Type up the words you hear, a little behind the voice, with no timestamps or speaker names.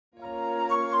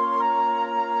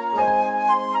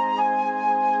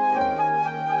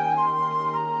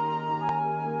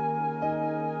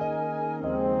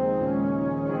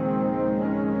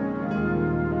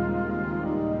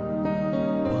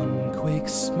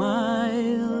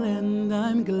smile and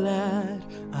I'm glad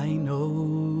I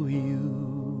know you.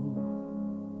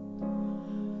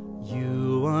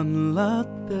 You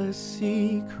unlocked the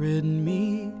secret in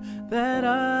me that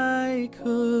I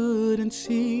couldn't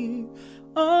see.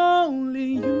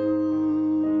 Only you,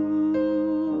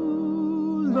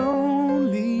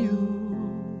 lonely you,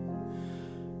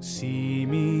 see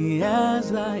me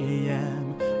as I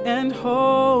am and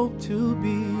hope to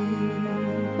be.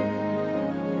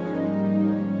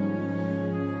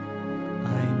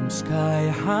 I'm sky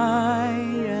high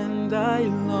and I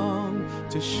long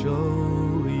to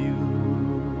show you.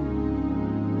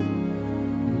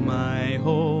 My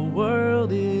whole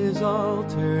world is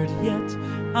altered, yet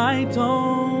I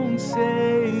don't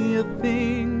say a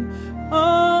thing.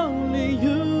 Only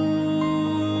you,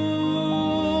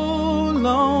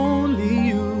 lonely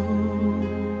you,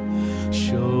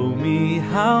 show me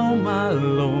how my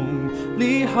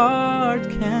lonely heart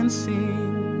can sing.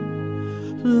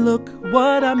 Look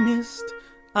what I missed,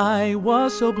 I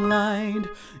was so blind.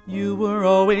 You were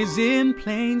always in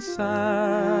plain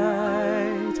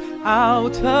sight.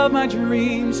 Out of my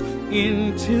dreams,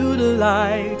 into the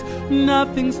light.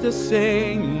 Nothing's the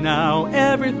same now,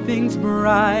 everything's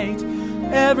bright.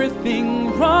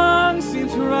 Everything wrong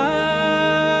seems right.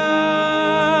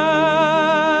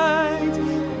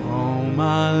 All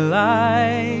my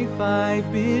life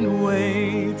I've been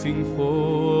waiting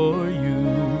for you,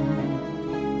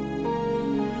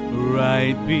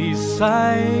 right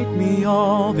beside me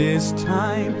all this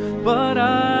time, but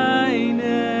I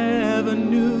never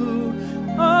knew.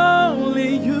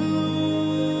 Only you,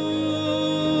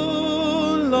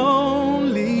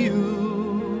 lonely you,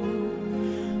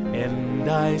 and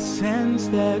I sense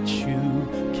that you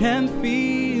can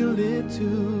feel it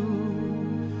too.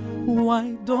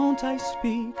 Why don't I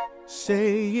speak,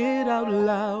 say it out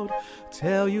loud,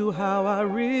 tell you how I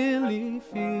really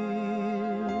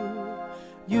feel?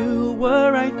 You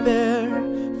were right there,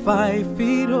 5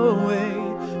 feet away.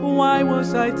 Why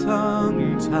was I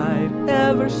tongue-tied,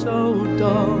 ever so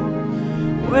dull,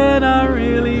 when I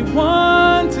really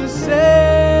want to say?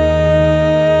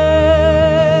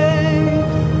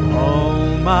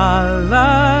 All my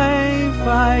life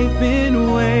I've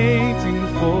been waiting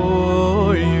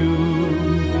for you.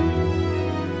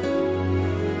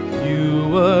 You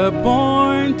were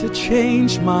born to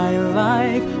change my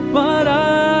life, but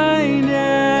I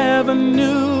never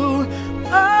knew.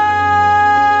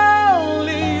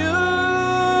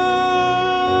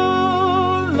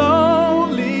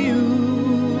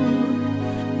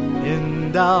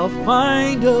 And I'll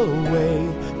find a way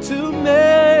to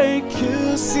make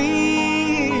you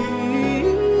see.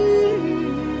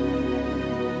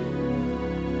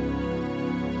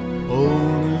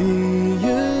 Only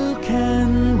you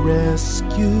can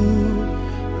rescue